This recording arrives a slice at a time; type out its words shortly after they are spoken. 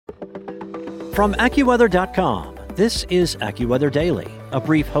From AccuWeather.com, this is AccuWeather Daily, a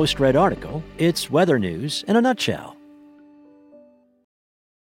brief host-read article. It's weather news in a nutshell.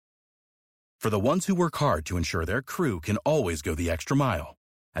 For the ones who work hard to ensure their crew can always go the extra mile,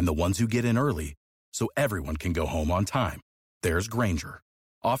 and the ones who get in early so everyone can go home on time, there's Grainger,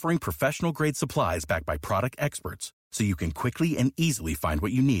 offering professional-grade supplies backed by product experts so you can quickly and easily find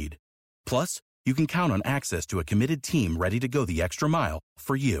what you need. Plus, you can count on access to a committed team ready to go the extra mile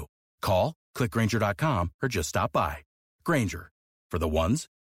for you. Call, click Grainger.com, or just stop by. Grainger, for the ones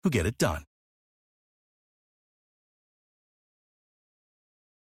who get it done.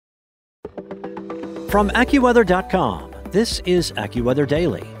 From AccuWeather.com, this is AccuWeather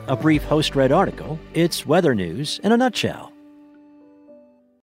Daily, a brief host-read article. It's weather news in a nutshell.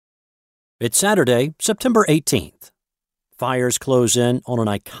 It's Saturday, September 18th. Fires close in on an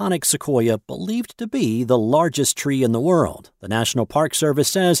iconic sequoia believed to be the largest tree in the world. The National Park Service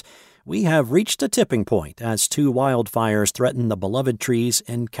says we have reached a tipping point as two wildfires threaten the beloved trees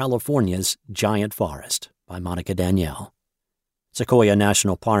in California's giant forest. By Monica Danielle. Sequoia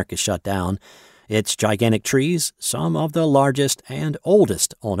National Park is shut down. Its gigantic trees, some of the largest and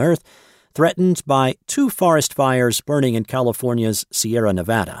oldest on Earth, threatened by two forest fires burning in California's Sierra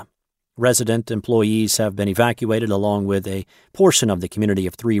Nevada. Resident employees have been evacuated along with a portion of the community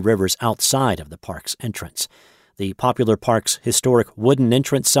of Three Rivers outside of the park's entrance. The popular park's historic wooden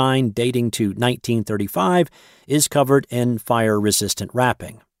entrance sign dating to 1935 is covered in fire-resistant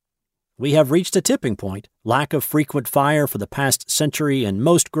wrapping. We have reached a tipping point. Lack of frequent fire for the past century in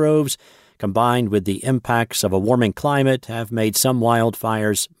most groves, combined with the impacts of a warming climate, have made some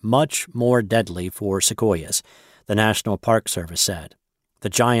wildfires much more deadly for sequoias, the National Park Service said. The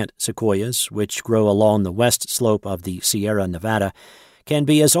giant sequoias, which grow along the west slope of the Sierra Nevada, can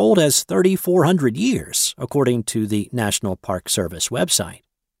be as old as 3,400 years, according to the National Park Service website.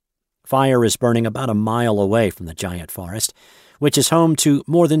 Fire is burning about a mile away from the giant forest, which is home to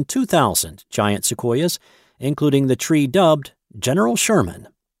more than 2,000 giant sequoias, including the tree dubbed General Sherman.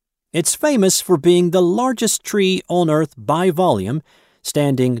 It's famous for being the largest tree on Earth by volume,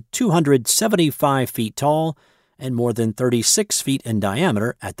 standing 275 feet tall and more than 36 feet in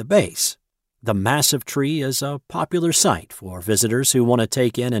diameter at the base. The massive tree is a popular sight for visitors who want to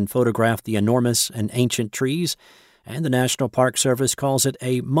take in and photograph the enormous and ancient trees, and the National Park Service calls it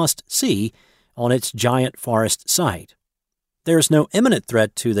a must-see on its giant forest site. There's no imminent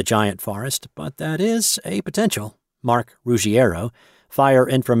threat to the giant forest, but that is a potential. Mark Ruggiero, Fire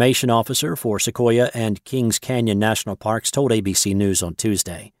Information Officer for Sequoia and Kings Canyon National Parks, told ABC News on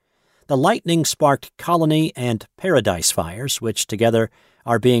Tuesday. The lightning-sparked Colony and Paradise fires, which together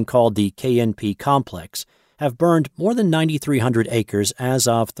are being called the KNP Complex, have burned more than 9,300 acres as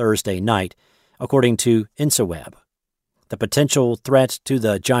of Thursday night, according to InsaWeb. The potential threat to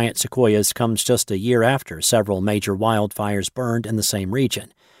the giant sequoias comes just a year after several major wildfires burned in the same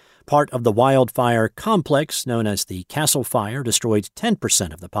region. Part of the wildfire complex, known as the Castle Fire, destroyed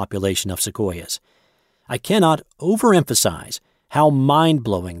 10% of the population of sequoias. I cannot overemphasize how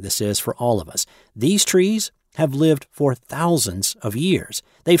mind-blowing this is for all of us. These trees have lived for thousands of years.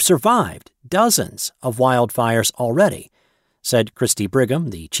 They've survived dozens of wildfires already, said Christy Brigham,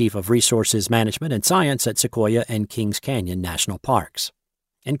 the Chief of Resources Management and Science at Sequoia and Kings Canyon National Parks.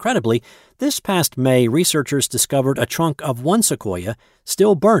 Incredibly, this past May, researchers discovered a trunk of one sequoia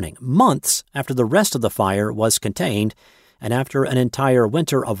still burning months after the rest of the fire was contained and after an entire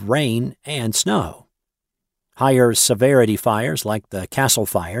winter of rain and snow. Higher severity fires, like the Castle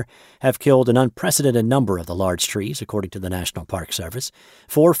Fire, have killed an unprecedented number of the large trees, according to the National Park Service.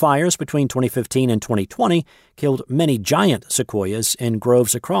 4 fires between 2015 and 2020 killed many giant sequoias in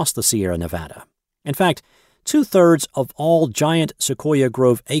groves across the Sierra Nevada. In fact, 2/3 of all giant sequoia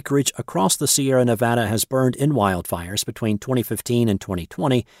grove acreage across the Sierra Nevada has burned in wildfires between 2015 and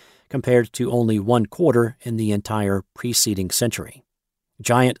 2020, compared to only 1/4 in the entire preceding century.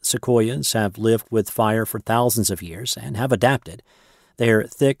 Giant sequoias have lived with fire for thousands of years and have adapted. Their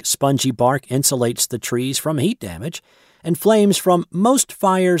thick, spongy bark insulates the trees from heat damage, and flames from most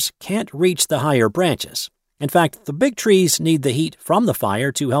fires can't reach the higher branches. In fact, the big trees need the heat from the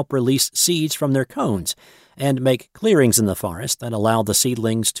fire to help release seeds from their cones and make clearings in the forest that allow the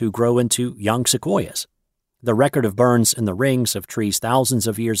seedlings to grow into young sequoias. The record of burns in the rings of trees thousands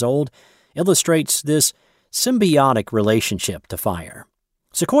of years old illustrates this symbiotic relationship to fire.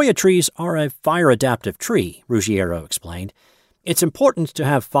 Sequoia trees are a fire-adaptive tree, Ruggiero explained. It's important to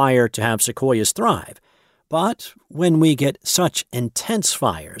have fire to have sequoias thrive, but when we get such intense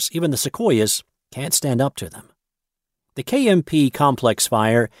fires, even the sequoias can't stand up to them. The KMP Complex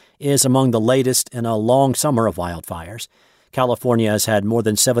fire is among the latest in a long summer of wildfires. California has had more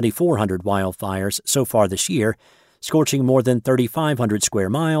than 7,400 wildfires so far this year, scorching more than 3,500 square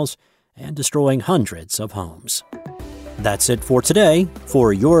miles and destroying hundreds of homes. That's it for today.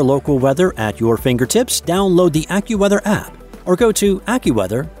 For your local weather at your fingertips, download the AccuWeather app or go to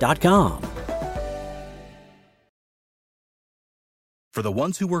AccuWeather.com. For the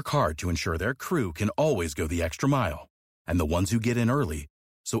ones who work hard to ensure their crew can always go the extra mile, and the ones who get in early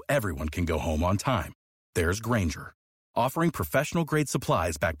so everyone can go home on time, there's Grainger, offering professional-grade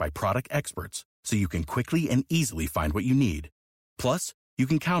supplies backed by product experts so you can quickly and easily find what you need. Plus, you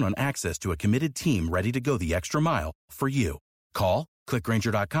can count on access to a committed team ready to go the extra mile for you. Call, click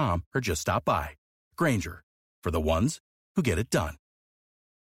Grainger.com, or just stop by. Grainger, for the ones who get it done.